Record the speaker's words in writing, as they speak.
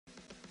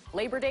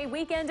Labor Day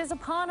weekend is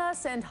upon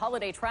us and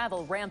holiday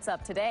travel ramps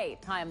up today.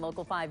 Hi, I'm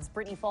Local 5's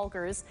Brittany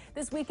Falkers.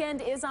 This weekend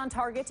is on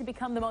target to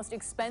become the most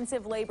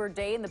expensive Labor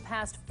Day in the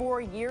past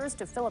 4 years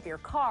to fill up your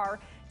car.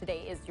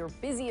 Today is your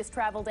busiest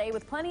travel day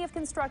with plenty of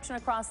construction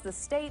across the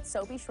state,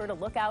 so be sure to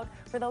look out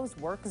for those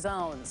work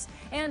zones.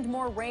 And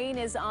more rain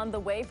is on the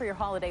way for your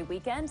holiday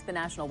weekend. The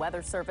National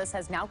Weather Service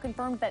has now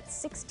confirmed that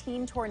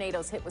 16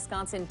 tornadoes hit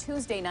Wisconsin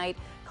Tuesday night.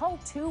 Call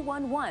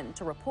 211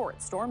 to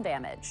report storm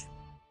damage.